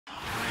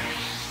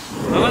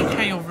I like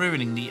how you're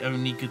ruining the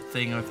only good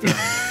thing I've done.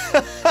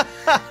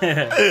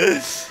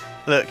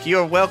 Look,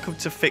 you're welcome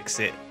to fix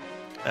it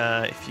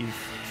if you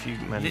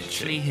manage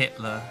Literally to.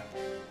 Hitler.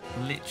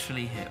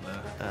 Literally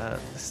Hitler.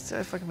 Let's see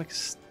if I can make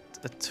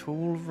a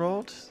tool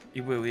rod.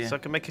 You will, yeah. So I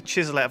can make a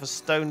chisel out of a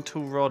stone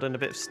tool rod and a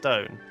bit of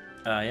stone.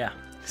 Yeah.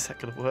 Is that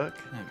going to work?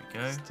 There we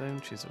go.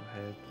 Stone chisel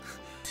head.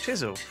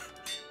 Chisel.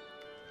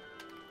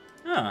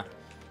 Ah.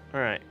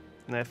 Alright.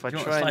 Now if I Do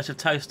you try want a slice of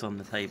toast on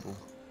the table?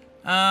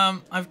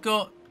 I've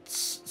got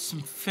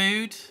some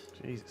food.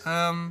 Jesus.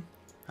 How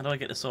do I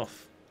get this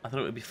off? I thought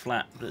it would be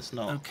flat, but it's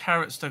not. Oh,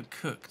 carrots don't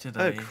cook, do they?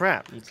 Oh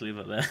crap. Let's leave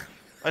it there.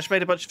 I just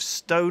made a bunch of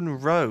stone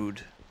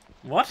road.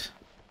 What?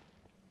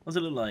 What does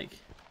it look like?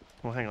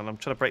 Well, hang on. I'm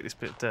trying to break this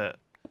bit of dirt.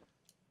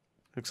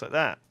 Looks like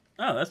that.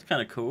 Oh, that's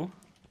kind of cool.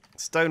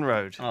 Stone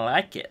road. I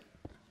like it.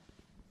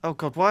 Oh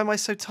god, why am I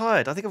so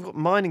tired? I think I've got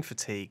mining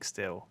fatigue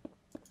still.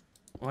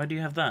 Why do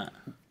you have that?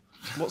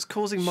 What's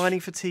causing mining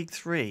fatigue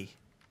 3?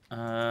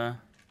 I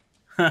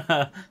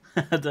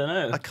don't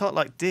know. I can't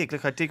like dig.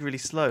 Look, I dig really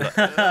slow. Like,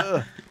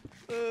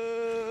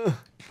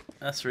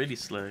 That's really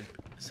slow,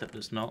 except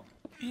it's not.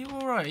 Are you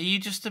alright? Are you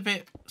just a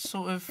bit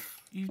sort of...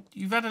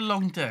 You've had a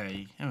long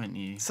day, haven't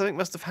you? Something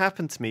must have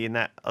happened to me in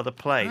that other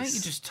place. I think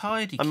you're just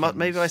tired.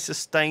 Maybe I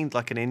sustained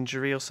like an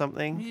injury or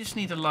something. You just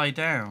need to lie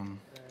down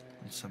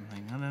or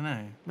something. I don't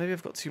know. Maybe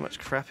I've got too much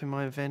crap in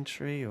my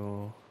inventory,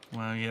 or...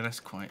 Well, yeah,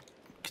 that's quite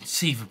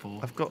conceivable.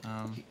 I've got...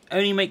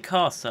 Only make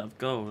casts out of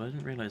gold. I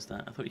didn't realise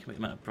that. I thought you could make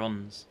them out of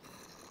bronze.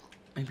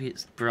 Maybe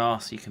it's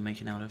brass you can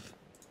make it out of.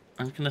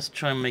 I'm going to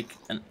try and make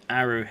an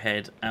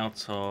arrowhead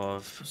out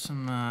of... Put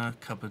some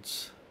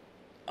cupboards.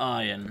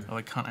 Iron. Oh,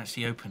 I can't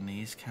actually open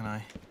these, can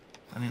I?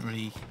 I didn't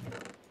really...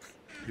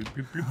 Oh,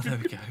 there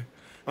we go.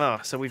 Oh,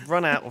 so we've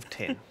run out of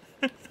tin.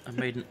 I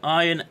made an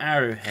iron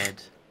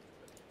arrowhead.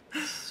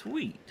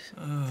 Sweet.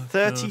 Oh,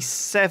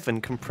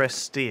 37 compressed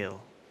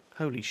steel.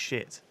 Holy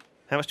shit.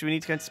 How much do we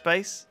need to go into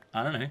space?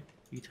 I don't know.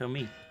 You tell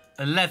me.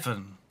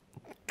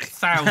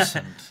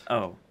 11,000.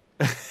 Oh.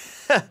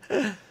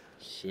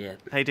 Shit.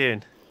 How you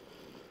doing?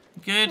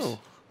 Good. Oh,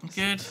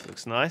 Good.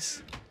 looks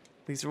nice.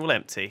 These are all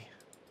empty.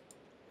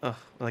 Oh,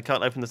 well, I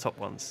can't open the top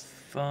ones.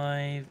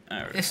 5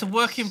 arrows. It's a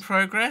work in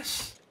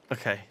progress.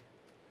 Okay.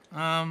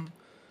 So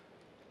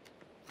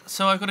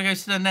I've got to go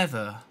to the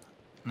Nether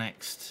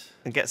next.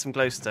 And get some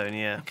glowstone,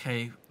 yeah.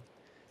 Okay.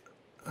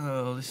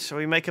 Oh, this Shall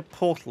we make a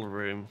portal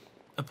room?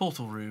 a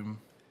portal room.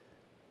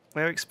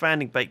 We're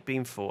expanding baked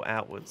beam fort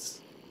outwards.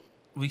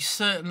 We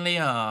certainly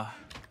are.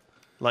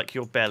 Like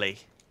your belly.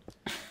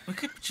 We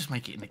could just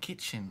make it in the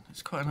kitchen.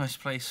 It's quite a nice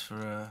place for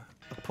A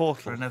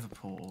portal. a Nether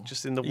portal.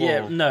 Just in the wall.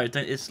 Yeah, no,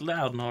 don't, it's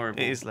loud and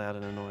horrible. It is loud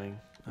and annoying.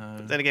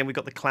 But then again, we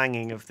got the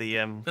clanging of the...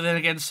 But then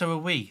again, so are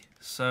we.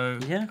 So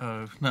Yeah.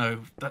 Oh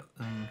no, that.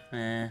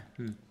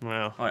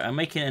 Well, Alright, I'm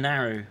making an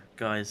arrow,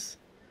 guys.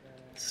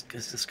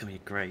 This is going to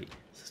be great.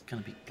 This is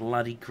going to be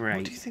bloody what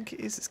great. do you think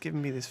it is that's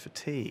giving me this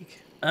fatigue?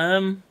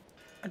 I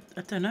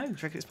don't know. Do you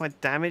reckon it's my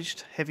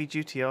damaged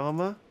heavy-duty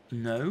armour?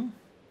 No.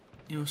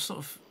 You're sort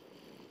of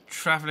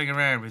travelling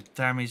around with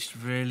damaged,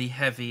 really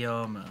heavy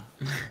armour.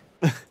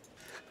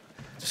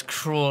 Just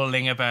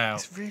crawling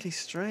about. It's really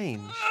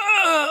strange.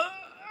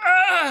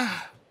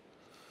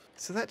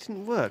 So that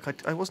didn't work.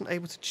 I wasn't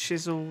able to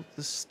chisel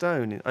the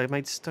stone. I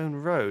made stone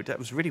road. That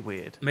was really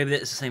weird. Maybe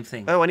that's the same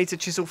thing. Oh, I need to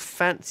chisel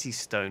fancy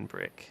stone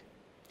brick.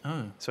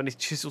 Oh. So I need to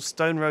chisel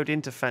stone road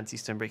into fancy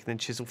stone brick and then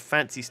chisel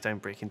fancy stone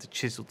brick into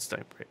chiseled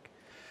stone brick.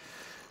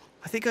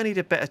 I think I need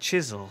a better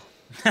chisel.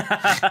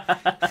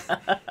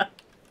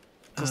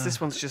 Because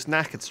this one's just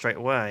knackered straight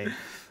away.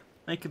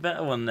 Make a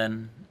better one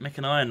then. Make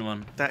an iron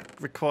one. That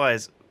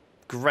requires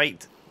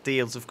great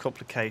deals of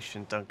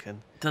complication,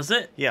 Duncan. Does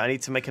it? Yeah, I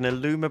need to make an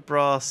aluminum Oh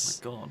brass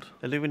my god.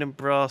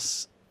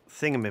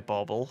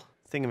 thingamabobble,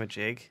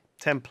 thingamajig,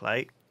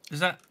 template Is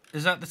that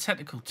the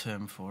technical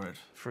term for it?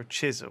 for a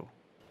chisel.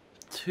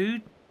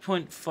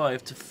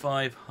 2.5 to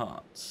 5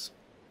 hearts.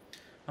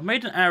 I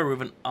made an arrow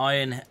with an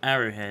iron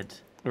arrowhead.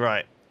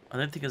 Right. I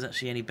don't think it's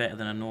actually any better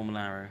than a normal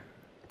arrow.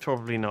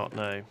 Probably not,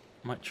 no.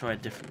 Might try a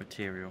different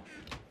material.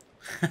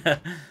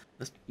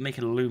 Let's make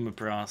an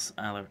alumabrass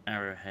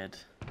arrowhead.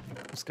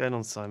 What's going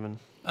on, Simon?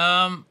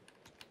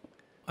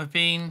 I've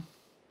been.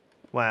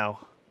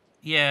 Wow.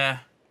 Yeah.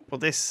 Well,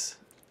 this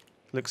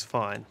looks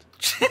fine.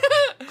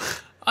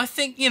 I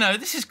think,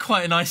 this is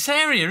quite a nice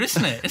area,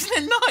 isn't it?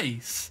 Isn't it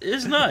nice? It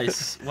is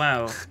nice.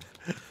 Wow.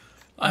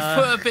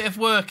 I've put a bit of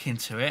work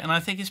into it, and I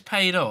think it's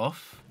paid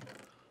off.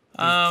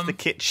 The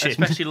kitchen.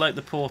 Especially like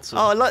the portal.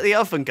 Oh, I like the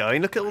oven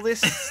going. Look at all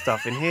this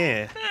stuff in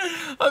here.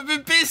 I've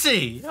been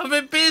busy. Look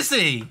at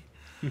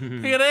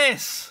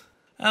this.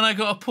 And I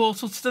got a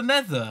portal to the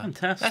Nether.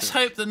 Fantastic. Let's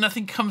hope that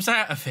nothing comes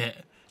out of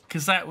it,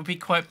 because that would be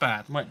quite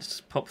bad. Might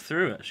just pop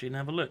through actually and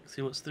have a look,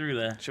 see what's through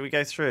there. Shall we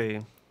go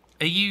through?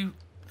 Are you...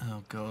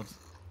 Oh, God.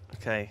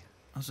 Okay.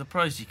 I'm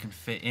surprised you can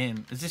fit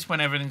in. Is this when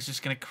everything's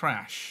just going to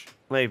crash?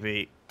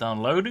 Maybe.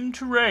 Downloading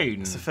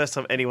terrain. It's the first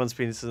time anyone's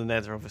been into the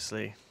Nether,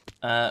 obviously.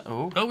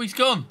 Oh. Oh, he's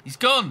gone. He's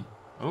gone.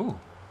 Oh.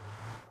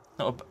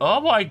 Oh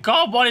my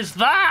god, what is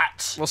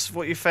that?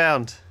 What you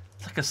found?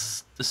 It's like a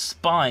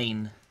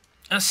spine.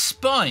 A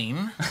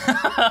spine?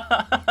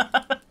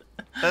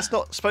 That's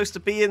not supposed to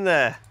be in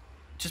there.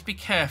 Just be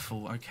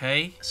careful,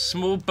 okay?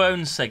 Small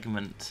bone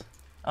segment.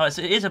 Oh, it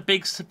is a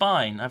big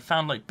spine. I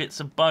found like bits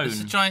of bone.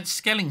 It's a giant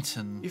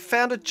skeleton. You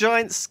found a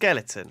giant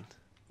skeleton.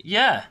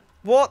 Yeah.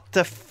 What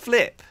the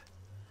flip?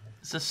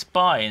 It's a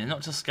spine, not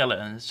just a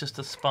skeleton. It's just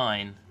a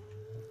spine.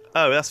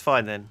 Oh, that's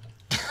fine then.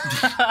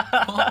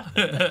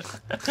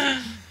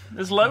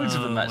 There's loads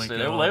of them my actually.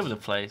 They're all God. over the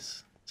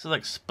place. It's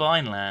like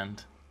spine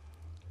land.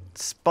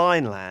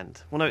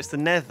 Spineland. Well, no, it's the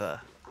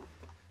Nether.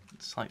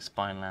 It's like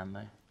spine land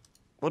though.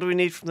 What do we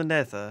need from the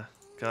Nether,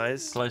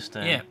 guys?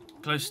 Glowstone. Yeah,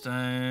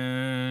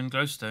 glowstone,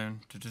 glowstone.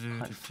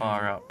 Quite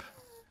far up.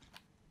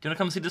 Do you want to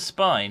come see the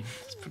spine?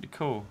 It's pretty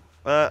cool.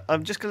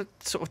 I'm just going to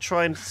sort of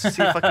try and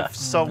see if I can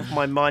solve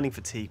my mining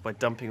fatigue by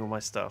dumping all my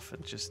stuff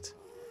and just...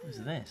 What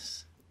is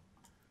this?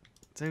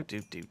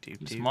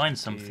 Let's Mine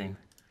something.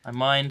 I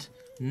mined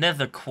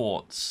nether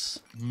quartz.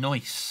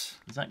 Nice.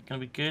 Is that going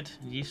to be good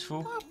and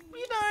useful? Well,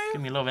 you know.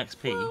 Give me a lot of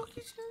XP. Well,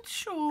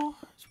 sure.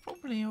 It's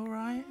probably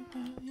alright.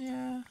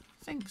 Yeah,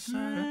 I think so.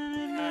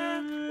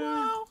 Yeah,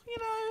 well, you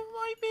know,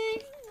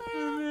 maybe.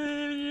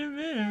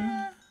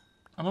 Yeah.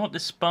 I don't know what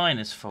this spine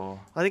is for.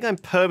 I think I'm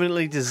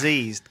permanently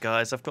diseased,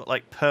 guys. I've got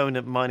like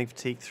permanent mining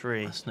fatigue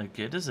 3. That's no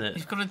good, is it?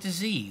 You've got a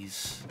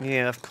disease.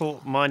 Yeah, I've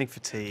caught mining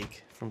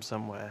fatigue from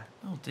somewhere.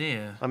 Oh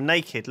dear. I'm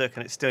naked, look,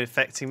 and it's still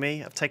affecting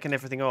me. I've taken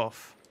everything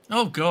off.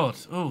 Oh god.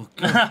 Oh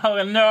god. Oh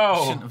I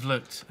no! shouldn't have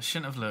looked. I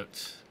shouldn't have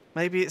looked.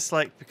 Maybe it's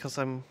like because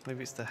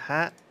maybe it's the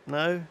hat?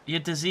 No? You're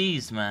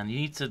diseased, man. You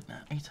need to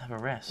have a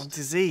I'm rest.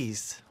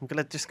 diseased. I'm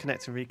going to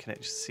disconnect and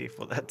reconnect just to see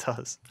what that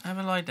does. Have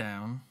a lie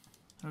down.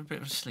 Have a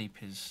bit of a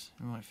sleepies.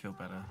 You might feel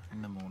better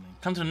in the morning.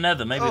 Come to the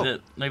nether. Maybe Oh.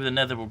 maybe the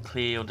nether will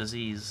clear your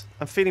disease.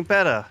 I'm feeling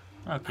better.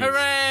 Oh, good.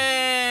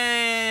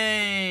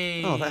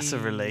 Hooray! Oh, that's a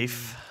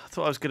relief. I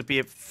thought I was going to be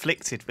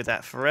afflicted with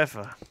that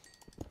forever.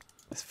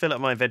 Let's fill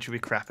up my inventory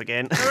with crap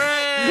again.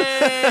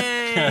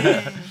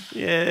 Hooray!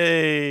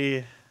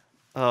 Yay!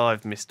 Oh,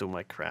 I've missed all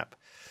my crap.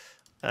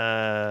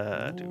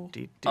 Oh,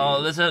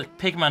 there's a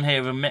pigman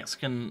here with a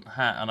Mexican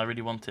hat, and I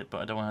really want it,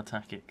 but I don't want to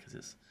attack it because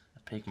it's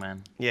a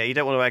pigman. Yeah, you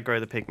don't want to aggro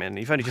the pigmen.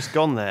 You've only just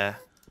gone there.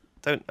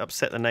 Don't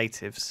upset the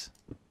natives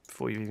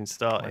before you've even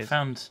started. I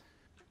found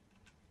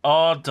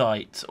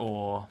Ardite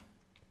ore.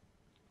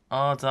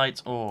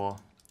 Ardite ore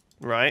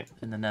Right.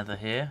 in the nether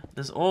here.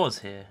 There's ores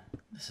here.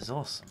 This is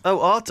awesome. Oh,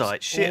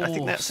 Ardite. Shit, I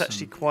think that's awesome.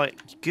 actually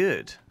quite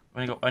good.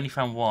 Only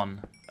found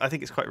one. I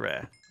think it's quite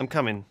rare. I'm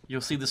coming.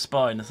 You'll see the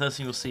spine. The first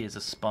thing you'll see is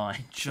a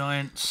spine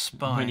Giant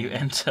spine. when you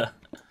enter.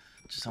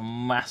 Just a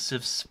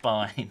massive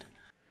spine.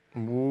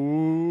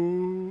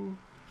 Ooh.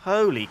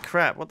 Holy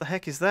crap, what the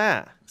heck is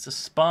that? It's a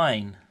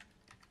spine.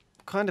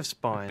 What kind of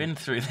spine? Been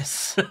through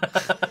this.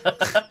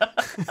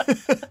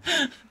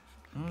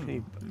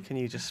 Can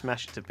you just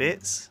smash it to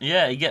bits?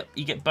 Yeah, you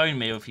get bone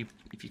meal if you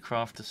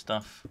craft the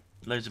stuff.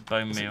 Loads of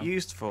bone What's meal. it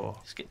used for?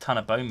 Just get a ton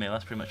of bone meal.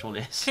 That's pretty much all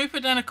it is. Who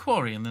put down a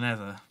quarry in the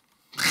nether?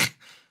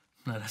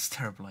 No, that's a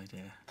terrible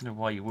idea. I don't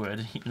know why you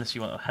would, unless you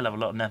want a hell of a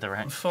lot of netherrack.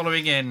 I'm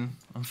following in.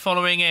 I'm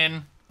following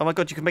in. Oh my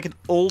god, you can make an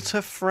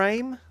altar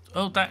frame?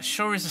 Oh, that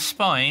sure is a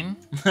spine.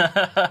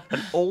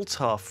 An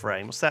altar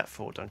frame? What's that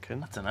for,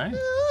 Duncan? I don't know.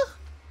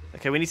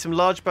 Okay, we need some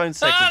large bone Ah,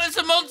 segments.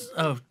 there's a monster.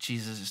 Oh,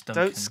 Jesus, it's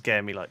Duncan. Don't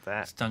scare me like It's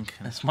that. Duncan.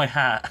 That's my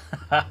hat.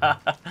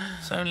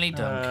 It's only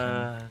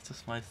Duncan. It's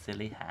just my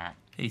silly hat.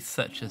 He's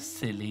such a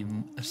silly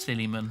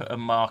man. Put a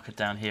marker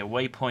down here.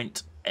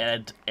 Waypoint,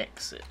 add,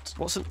 exit.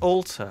 What's an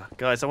altar?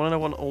 Guys, I want to know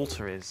what an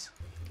altar is.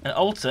 An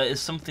altar is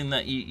something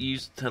that you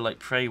use to like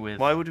pray with.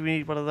 Why would we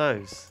need one of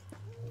those?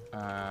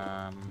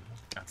 I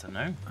don't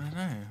know. I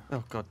know.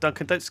 Oh god,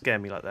 Duncan, don't scare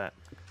me like that.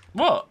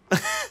 What?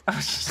 I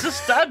was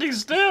just standing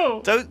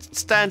still. Don't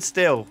stand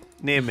still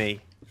near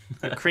me.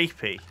 You're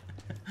creepy.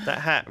 That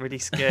hat really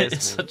scares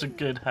It's me. such a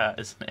good hat,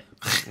 isn't it?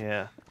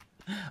 Yeah.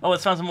 Oh,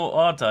 let's find some more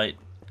Ardite.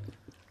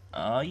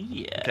 Oh,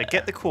 yeah. Okay,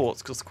 get the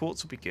quartz, because the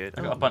quartz will be good.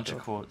 I've got a bunch of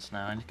quartz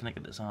now. I need to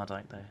get this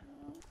Ardite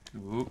though.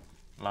 Ooh,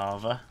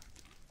 lava.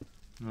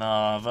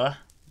 Lava.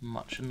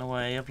 Much in the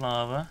way of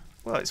lava.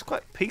 Well, it's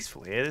quite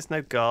peaceful here. There's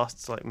no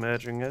ghasts like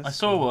murdering us. I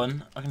saw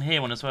one. I can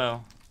hear one as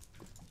well.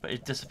 But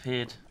it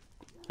disappeared.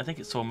 I think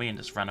it saw me and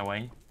just ran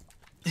away.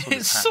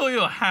 It saw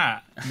your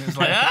hat. And it was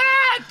like,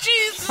 ah,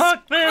 Jesus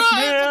Fuck this,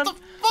 Christ, man! what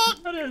the fuck?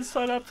 I didn't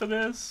sign up for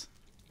this.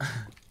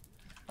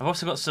 I've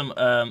also got some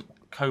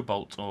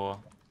cobalt ore.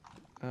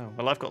 Oh,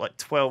 well, I've got like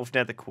 12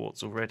 nether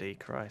quartz already.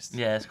 Christ.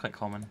 Yeah, it's quite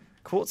common.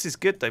 Quartz is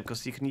good, though,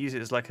 because you can use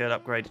it as like an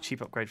upgrade, a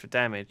cheap upgrade for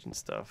damage and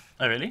stuff.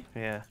 Oh, really?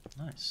 Yeah.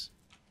 Nice.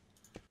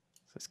 So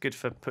it's good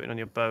for putting on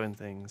your bow and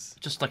things.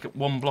 Just like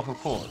one block of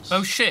quartz.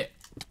 Oh, shit.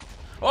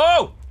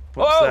 Oh!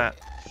 What's Whoa! that?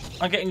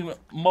 I'm getting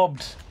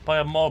mobbed by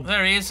a mob.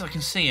 There he is. I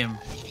can see him.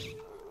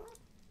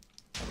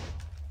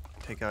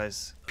 Okay,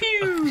 guys.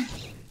 Pew!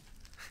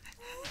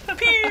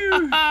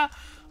 Pew!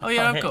 Oh,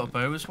 yeah, I've hit got a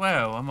bow as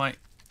well. I might...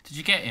 Did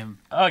you get him?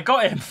 Oh, I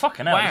got him.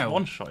 Fucking hell. I Wow. just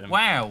one-shot him.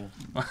 Wow.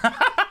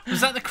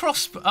 Was that the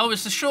crossbow? Oh,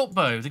 it's the short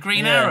bow, the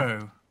green Yeah.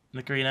 arrow.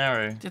 The green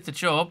arrow. Did the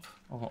job.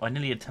 Oh, I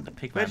nearly attacked the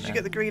pig. Where did you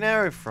get the green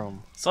arrow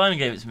from? Simon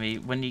gave it to me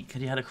when he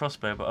had a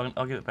crossbow, but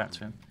I'll give it back to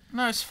him.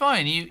 No, it's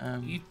fine.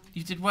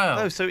 You did well.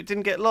 Oh, so it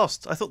didn't get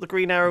lost. I thought the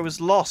green arrow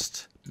was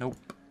lost. Nope.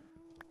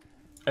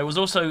 It was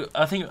also,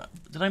 I think,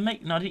 did I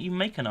make? No, I didn't even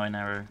make an iron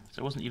arrow, so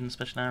it wasn't even a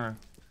special arrow.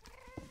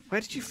 Where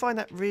did you find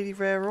that really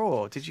rare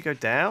ore? Did you go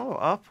down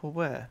or up or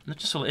where?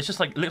 It's just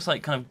like, it looks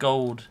like kind of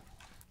gold,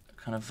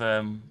 kind of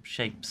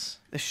shapes.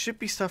 There should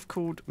be stuff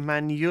called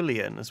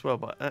Manulian as well,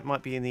 but that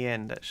might be in the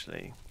end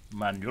actually.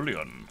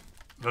 Manulian.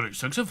 Very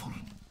successful.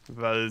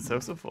 Well, it's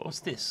also for. What's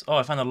this? Oh,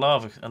 I found a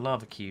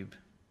lava cube.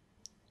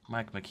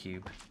 Magma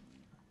cube.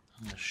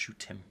 I'm gonna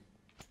shoot him.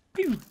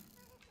 Pew!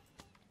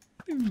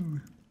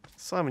 Pew!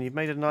 Simon, you've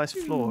made a nice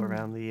floor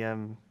around the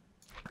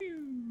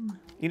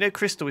You know,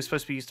 crystal is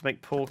supposed to be used to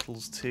make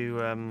portals to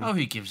Oh,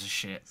 who gives a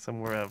shit?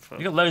 somewhere else.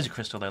 You got loads of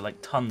crystal though,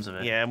 like tons of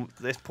it. Yeah,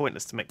 it's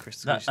pointless to make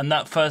crystal. And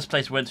that first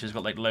place we went to has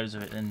got like loads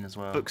of it in as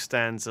well. Book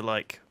stands are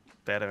like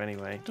better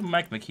anyway. What do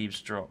magma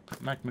cubes drop?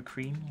 Magma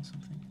cream or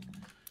something?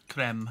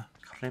 Creme.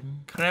 Creme?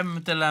 Creme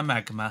de la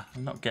magma.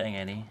 I'm not getting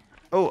any.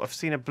 Oh, I've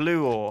seen a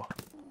blue ore.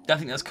 I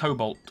think that's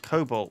cobalt.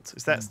 Cobalt.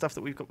 Is that stuff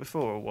that we've got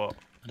before or what?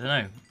 I don't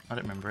know. I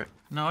don't remember it.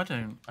 No, I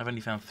don't. I've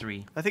only found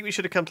 3. I think we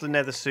should have come to the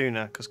nether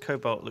sooner because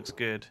cobalt looks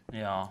good.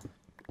 Yeah.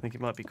 I think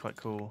it might be quite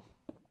cool.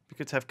 Be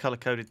good to have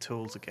colour-coded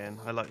tools again.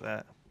 I like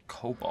that.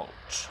 Cobalt.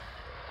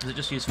 Is it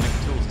just used for making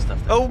tools and stuff?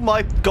 Then? Oh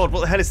my god,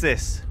 what the hell is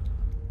this?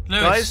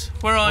 Lewis, Guys?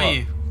 where are What?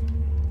 you?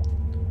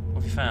 What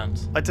have you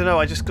found? I don't know,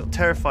 I just got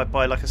terrified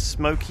by like a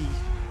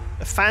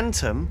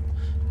phantom.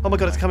 Oh my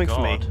god, it's coming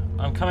for me. God.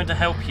 I'm coming to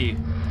help you.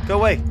 Go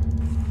away.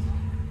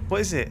 What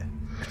is it?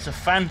 It's a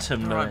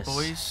phantom, All right, Lewis.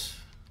 boys.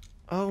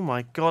 Oh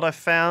my god, I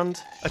found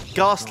a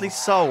ghastly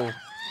soul.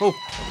 Oh,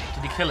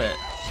 Did you kill it?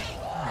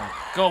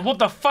 Oh, God, what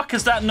the fuck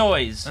is that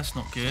noise? That's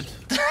not good.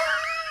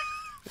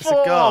 it's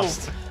a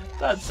ghast.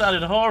 That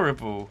sounded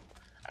horrible.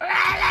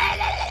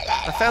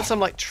 I found some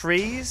like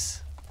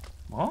trees,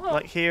 What?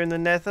 like here in the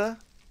nether.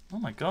 Oh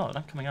my God,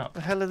 I'm coming up. What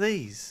the hell are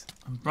these?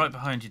 I'm right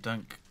behind you,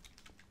 Dunk.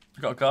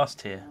 I got a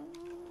ghast here.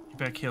 You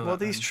better kill What are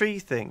that these then. tree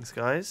things,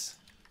 guys?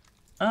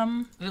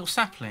 Little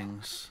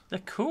saplings. They're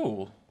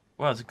cool.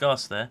 Well, there's a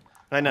ghast there.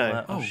 I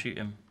know. I'll Oh. shoot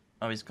him.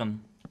 Oh, he's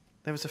gone.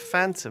 There was a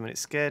phantom and it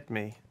scared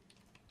me.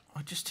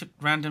 I just took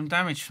random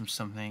damage from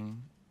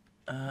something.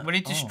 When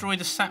you destroy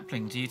the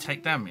sapling, do you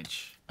take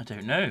damage? I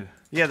don't know.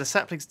 Yeah, the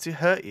saplings do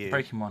hurt you.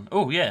 Breaking one.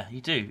 Oh, yeah,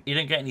 you do. You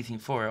don't get anything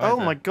for it Oh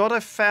either. my god, I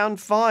found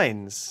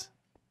vines.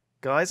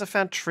 Guys, I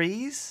found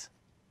trees.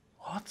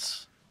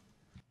 What?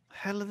 The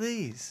hell are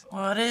these?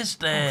 What is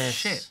this? Oh,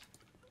 shit.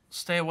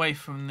 Stay away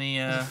from the...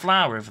 There's a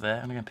flower over there.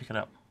 I'm going to pick it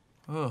up.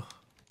 Oh.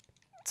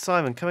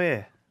 Simon, come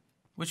here.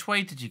 Which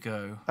way did you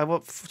go? I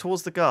went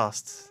towards the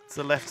ghast. To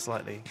the left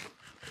slightly.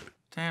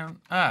 Down.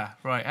 Ah,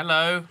 right.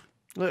 Hello.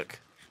 Look.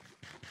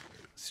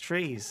 It's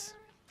trees.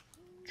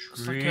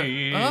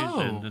 Trees Oh.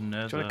 in the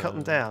nether. Do you want to cut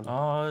them down?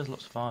 Oh, there's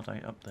lots of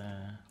ardite up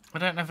there. I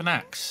don't have an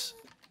axe.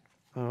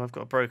 Oh, I've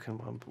got a broken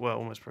one. Well,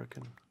 almost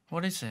broken.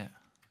 What is it?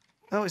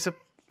 Oh, it's a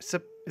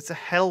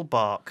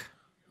hellbark.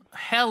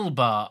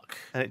 Hellbark.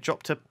 And it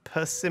dropped a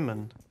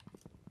persimmon.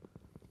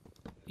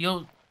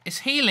 It's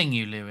healing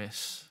you,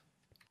 Lewis.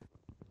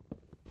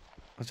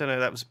 I don't know,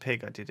 that was a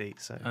pig I did eat,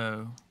 so.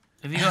 Oh.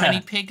 Have you got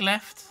any pig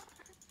left?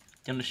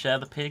 Do you want to share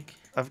the pig?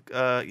 I've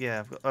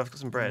got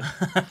some bread.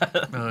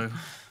 No.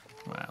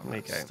 Wow. There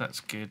you go. That's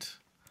good.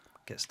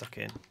 Get stuck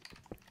in.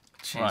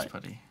 Cheers, Right.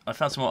 buddy. I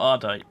found some more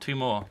ardite. 2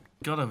 more.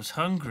 God, I was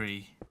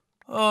hungry.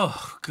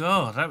 Oh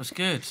God, that was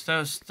good.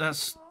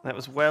 That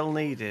was well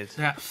needed.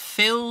 That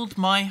filled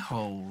my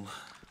hole.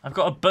 I've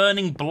got a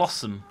burning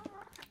blossom.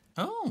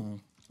 Oh,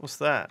 What's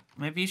that?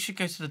 maybe you should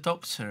go to the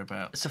doctor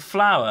about. It's a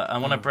flower,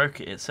 and when I broke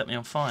it, it set me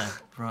on fire.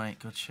 Right,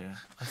 gotcha.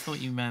 I thought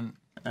you meant.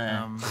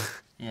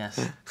 Yes.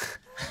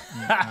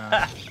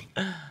 uh,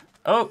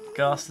 Oh,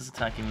 ghast is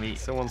attacking me.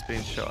 Someone's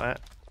being shot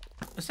at.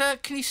 is there?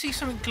 Can you see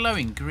something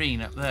glowing green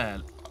up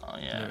there? Oh,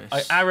 yeah.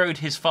 Lewis. I arrowed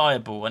his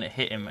fireball, and it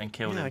hit him and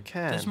killed Yeah, I him.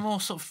 can. There's more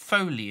sort of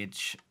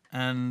foliage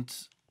and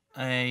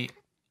I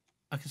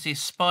can see a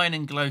spine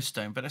and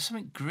glowstone, but there's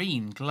something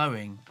green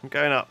glowing. I'm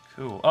going up.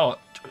 Cool. Oh,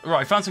 right.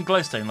 I found some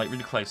glowstone, like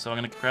really close, so I'm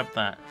going to grab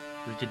that.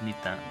 We did need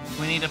that.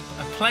 We need a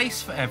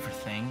place for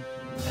everything,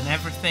 and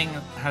everything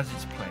has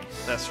its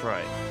place. That's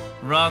right.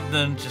 Rather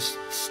than just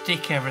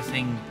stick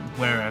everything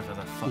wherever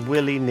the fuck.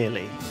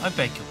 Willy-nilly. I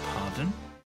beg your pardon.